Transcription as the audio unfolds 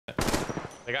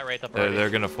They got right up. They're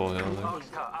gonna full heal.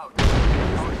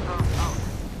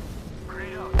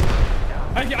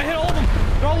 I hit all of them.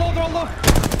 They're all low. They're all low.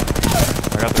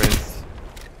 I got the wraith.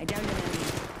 I downed an enemy.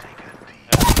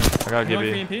 I got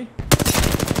Gibby. VMP.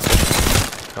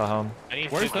 Got home.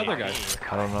 Where's the other guy?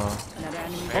 I don't know. Another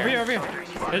enemy. Over here, over here.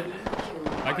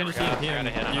 I can just EMP him.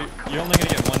 You're only gonna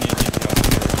get one EMP.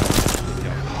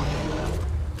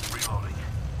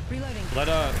 Reloading. Let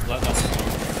us.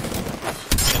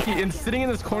 He's sitting in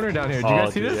this corner down here. Do you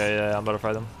guys see this? Yeah, I'm about to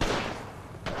fry them.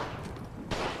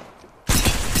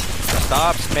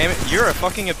 Stop spamming. You're a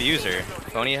fucking abuser.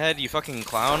 Phony head, you fucking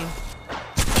clown.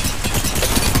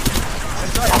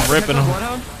 I'm ripping him.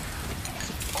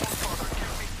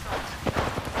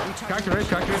 Cracked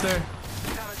right there.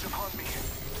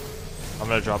 I'm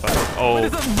gonna drop out. Oh.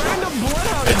 There's a random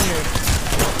bloodhound in here.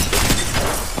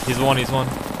 He's one.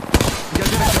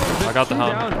 I got the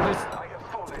hound.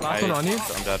 Last one on you.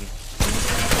 I'm dead.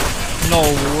 No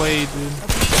way, dude.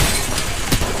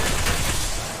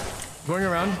 Going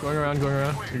around.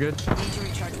 You're good. Need to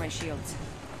recharge my shields.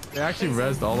 They actually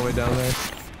rezzed all the way down there.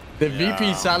 The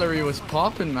VP salary was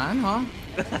popping, man, huh?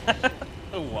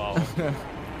 Oh, wow.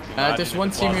 There's one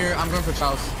team here. I'm going for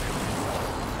Klaus.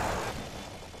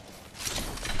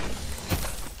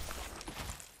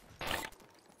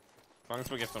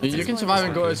 You can survive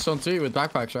and go to zone 3 with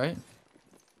backpacks, right?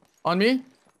 On me?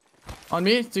 On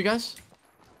me? Do you guys?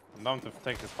 I'm down to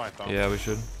take this fight down. Yeah, we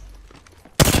should.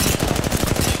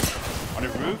 On the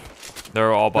roof?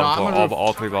 They're all bottom No, floor.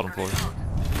 All three bottom floors.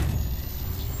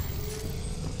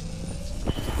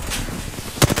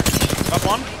 Got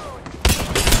one.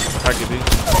 Crack B.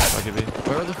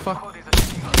 Where the fuck?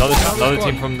 Another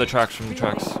team from the tracks.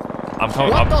 I'm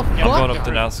coming. What the I'm fuck? going up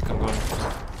to Nask. I'm going.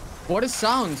 What is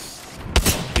sounds?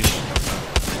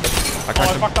 I Oh, I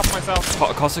cracked him. fucked up myself.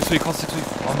 Call 6 feet. On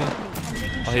me.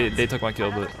 Oh, they took my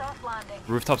kill, but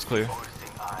rooftop's clear.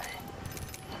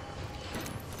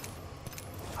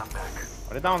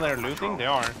 Are they down there looting? They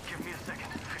are.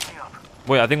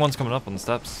 Wait, I think one's coming up on the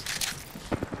steps.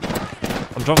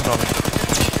 I'm jumping on it.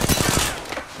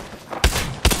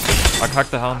 I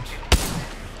cracked the hound.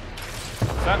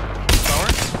 Is that tower?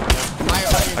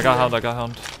 I got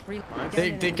hound.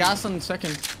 They gas on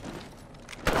second.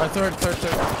 Third.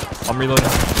 I'm reloading.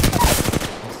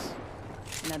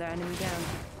 Another enemy down.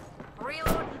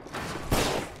 Reload.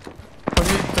 For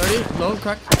me, 30. Low,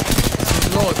 crack.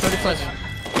 Low, 30 flash.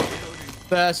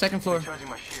 The second floor.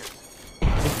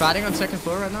 He's batting on second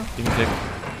floor right now. You can kick.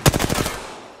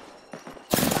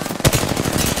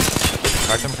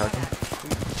 Cracked him.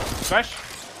 Flash.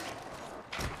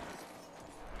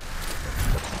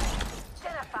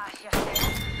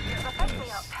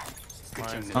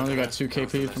 I only got 2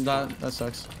 KP from that. That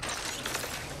sucks.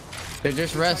 They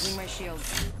just rest. Charging my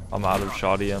shields. I'm out of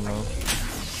shoddy ammo.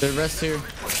 They rest here.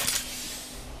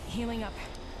 Healing up.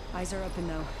 Eyes are open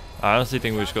though. I honestly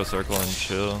think we should go circle and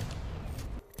chill.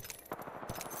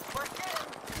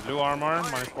 Blue armor,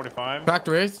 minus 45. Cracked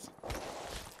wraith.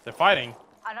 They're fighting.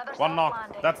 Another One soft knock.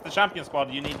 landing. That's the champion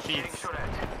squad. You need cheats.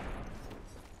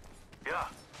 Yeah,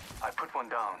 I put one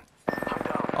down.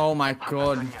 Oh my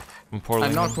god. I'm poorly.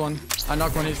 I knocked one.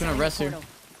 He's gonna rest here.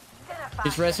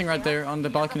 He's resting right there on the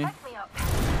balcony.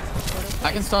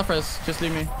 I can stop rest. Just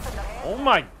leave me. Oh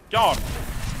my god.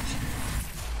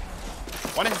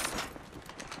 What is?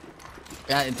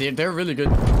 Yeah, they're really good.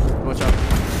 Watch out.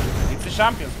 It's the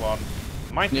champion squad.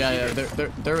 Might be Yeah, cheater.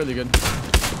 they're really good.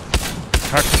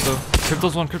 Crack Crypto.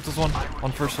 Crypto's one.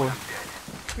 On first floor.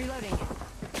 Reloading.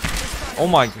 Oh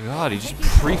my god, he just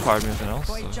pre-fired me with an else.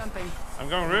 Void jumping. I'm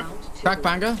going roof. Crack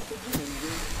Banga.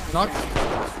 Knock.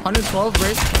 112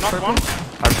 race. Knock Purple. one.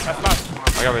 That's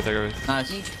last. I got right there.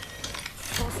 Nice.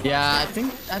 Yeah, I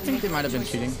think they might have been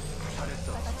cheating.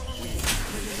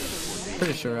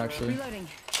 Pretty sure actually. Reloading.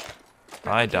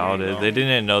 I doubt it. They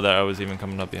didn't know that I was even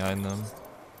coming up behind them.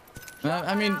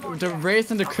 I mean, the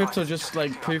Wraith and the Crypto just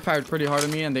like pre-fired pretty hard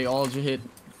on me, and they all just hit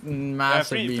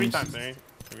massive Three beams. times, Mary,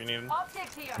 if you need them.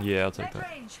 Optics here. Yeah, I'll take that.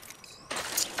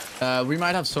 Range. We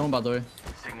might have zone, by the way.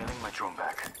 Signaling my drone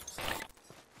back.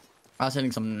 I was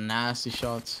hitting some nasty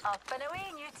shots. Up and away,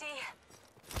 Newty.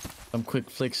 Some quick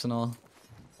flicks and all.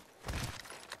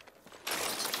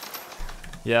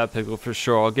 Yeah, Pickle, for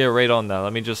sure. I'll get right on that.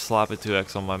 Let me just slap a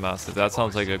 2x on my Mastiff. That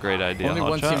sounds like a great idea. Only huh,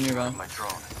 one chat? team nearby. My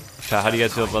drone. Chat, how do you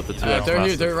guys feel about the 2x They're here.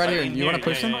 Mastiff? They're right here. You want to Yeah,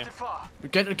 push them?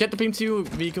 yeah. Get the beam to you.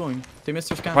 V going. They missed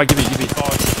their scan. Right, give me.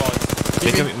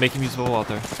 Pause. Make him usable out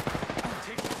there.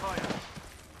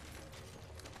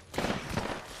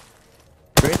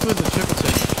 Wraith with the triple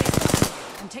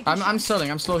take. I'm selling.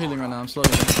 I'm slow healing right now.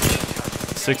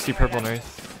 60 purple and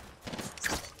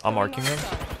wraith. I'm marking them.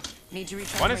 Need to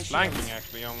recharge One my is shields. flanking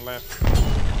actually on left.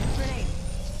 Grenade.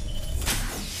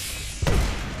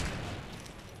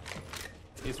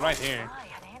 He's right here. I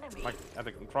an enemy. Like at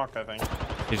the truck, I think.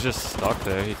 He's just stuck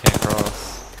there. He can't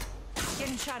cross.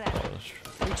 Getting shot at.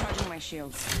 Recharging my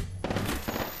shields.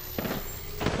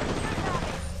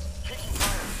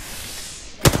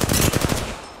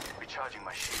 Recharging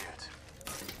my shields.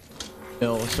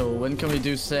 Yo, so when can we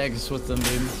do segs with them,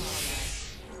 dude?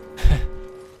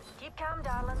 Keep calm,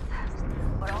 darlings.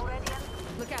 We're already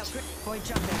in. Look out. Void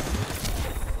jumping.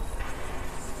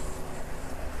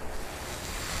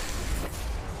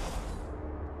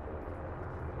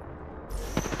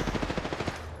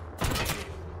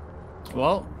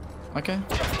 Well, okay.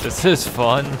 This is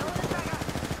fun.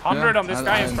 100 on this I-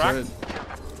 guy I is enjoy cracked. it.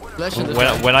 Flash in this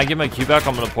guy. When I get my Q back,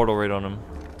 I'm gonna portal raid on him.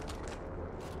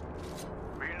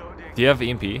 Reloading. Do you have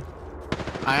EMP?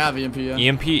 I have EMP, yeah.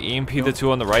 EMP the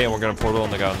two on the right, and we're gonna portal on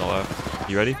the guy on the left.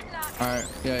 You ready? Alright,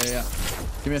 yeah.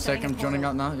 Give me a sec, I'm joining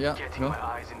out now. Yeah, Getting go. my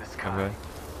eyes in the sky. Okay.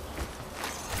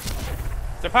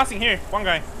 They're passing here. One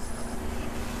guy.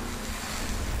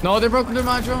 No, they broke into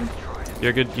my drone.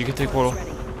 You're good. You can take portal.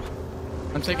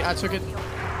 I took it.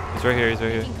 He's right here. He's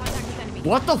right here. Making contact with enemy.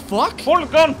 What the fuck? Portal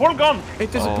gun. Portal gun.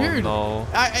 It disappeared. Oh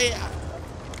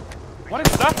What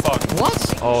is that bug?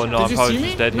 What? no. Oh no. Did I'm you probably see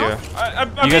just me? dead No? here. I'm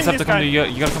You guys in have this to come guy. to.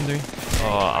 You gotta come to me.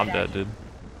 Oh, I'm dead, dude.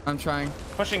 I'm trying.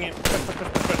 Pushing him.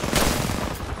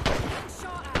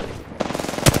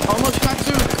 Almost cracked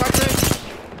two. Cracked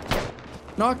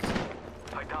three. Knocked.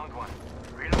 I downed one.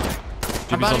 Reloading. I'm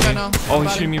Jimmy's on batting right me. now. Oh, I'm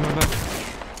he's shooting me in my back.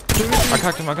 I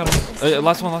cracked him. I got him.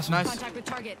 Last one. Nice. Contact with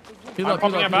target. Heal I'm up, heal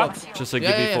popping up, a heal bat. up. Just like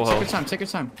Yeah, give me full take your health. time, take your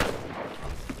time.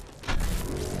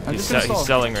 I'm He's, just gonna he's stall.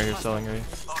 selling right here. Selling right here.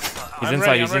 He's I'm inside.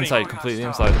 ready, He's I'm ready. inside. Completely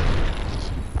inside.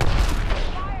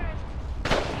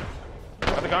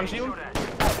 Got the gun shield.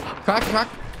 Crack.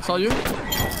 Saw you.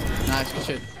 Nice, good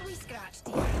shit.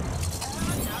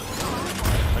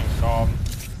 Thank God.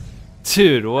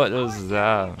 Dude, what was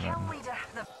that, man?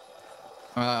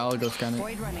 I'll go scan it.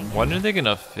 Void running. When are they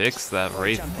gonna fix that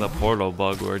the portal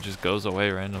bug where it just goes away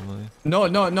randomly? No,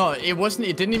 it wasn't,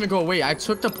 it didn't even go away. I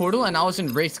took the portal and I was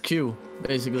in race queue,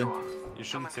 basically. You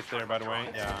shouldn't sit there, by the way.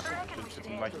 Yeah. You should sit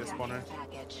in like this corner.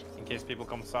 In case people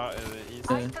come east.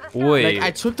 Wait. Like,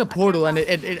 I took the portal and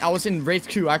I was in race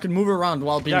queue. I could move around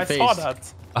while being Yeah, I phased. saw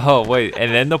that. Oh wait,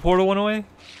 and then the portal went away?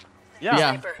 Yeah.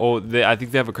 Yeah. Oh, I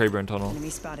think they have a Crayburn tunnel. Enemy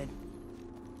spotted.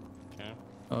 Okay.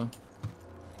 Oh.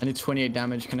 I need 28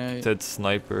 damage, can I? It said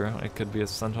sniper. It could be a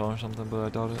sentinel or something, but I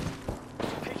doubt it.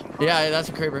 Yeah, that's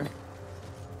a Kraber.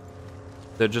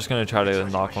 They're just gonna try to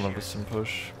knock one of us and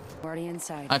push. Already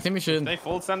inside. I think we If should. they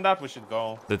full send that, we should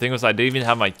go. The thing was, I didn't even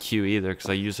have my Q either because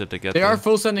I used it to get They there. are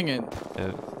full sending it.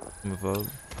 Yeah, move up.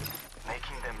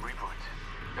 Making them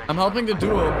reboot. I'm helping the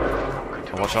duo.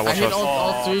 Oh, watch out, I watch hit out.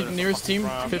 all three there's nearest so team,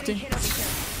 much crap. 50.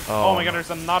 Oh my God,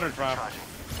 there's another trap.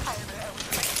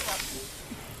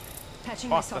 Patching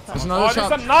Fuck, myself that's up. another oh, trap.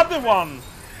 there's another one.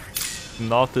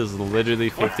 Knoqd is literally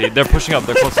 50. They're pushing up.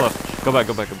 They're close left. Go back.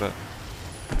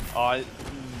 Oh, I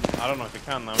don't know if you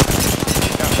can now.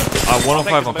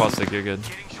 105 on caustic. You're good.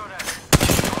 Going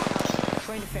to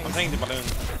I'm face. taking the balloon.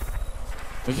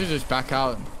 We should just back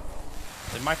out.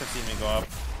 They might have seen me go up.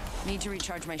 Need to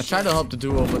recharge my I shield. tried to help the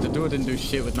duo, but the duo didn't do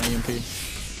shit with my EMP.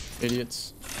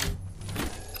 Idiots.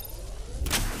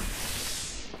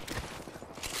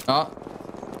 Oh,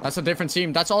 that's a different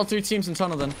team. That's all three teams in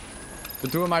tunnel then. The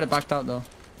duo might have backed out though.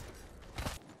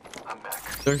 I'm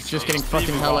back. They're just getting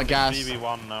fucking hella gas.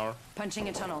 BB1 now. Punching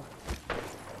a tunnel.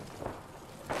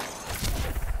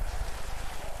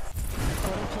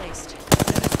 Portal placed.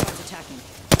 Another squad's attacking.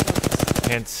 Focus.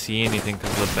 Can't see anything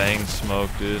because of the bang smoke,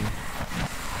 dude.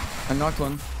 I knocked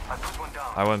one. I put one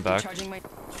down. I went back. Recharging my.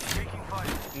 Taking fire.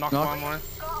 Knock Knock. one more.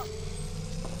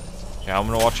 Yeah, I'm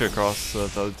gonna watch it across so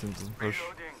that the other team doesn't push.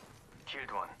 Reloading.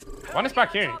 Killed one. One is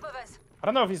back here. Top of us. I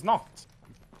don't know if he's knocked.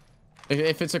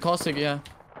 If it's a caustic, yeah.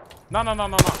 No. It's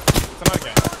another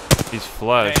guy. He's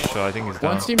flesh, so I think he's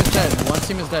down. One team is dead. One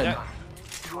team is dead. Yeah.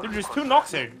 Dude, there's two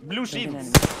knocks here. Blue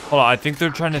shields. Hold on, I think they're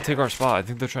trying to take our spot.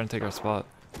 Patching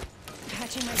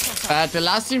myself up. The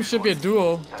last team should be a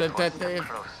duo. The Closer.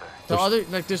 other,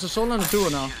 like, there's a solo and a duo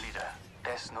now. Leader.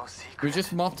 There's no secret. We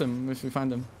just mopped them if we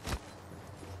find them.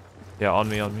 Yeah, on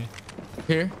me.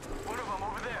 Here. One of them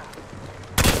over there.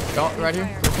 Oh, right here.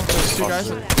 There's two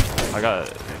guys. I got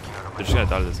it. They're just gonna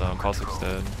die to this zone. Caustic's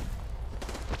dead.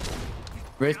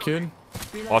 Wraith kid.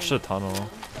 Watch the tunnel.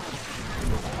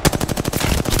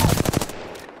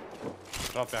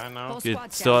 Drop behind now. Both It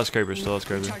squads still down. has Kraber, still has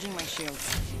Kraber. Recharging my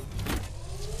shields.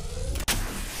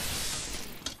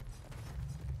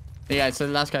 Yeah, it's the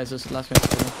last guy. It's the last guy.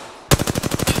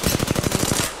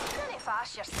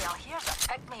 Bash yourself. Here's a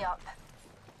pick me up.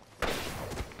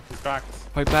 He's cracked.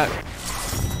 Fight back.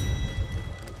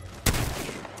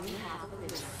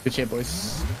 Good shit,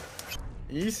 boys.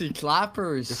 Easy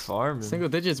clappers. You're farming. Single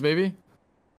digits, baby.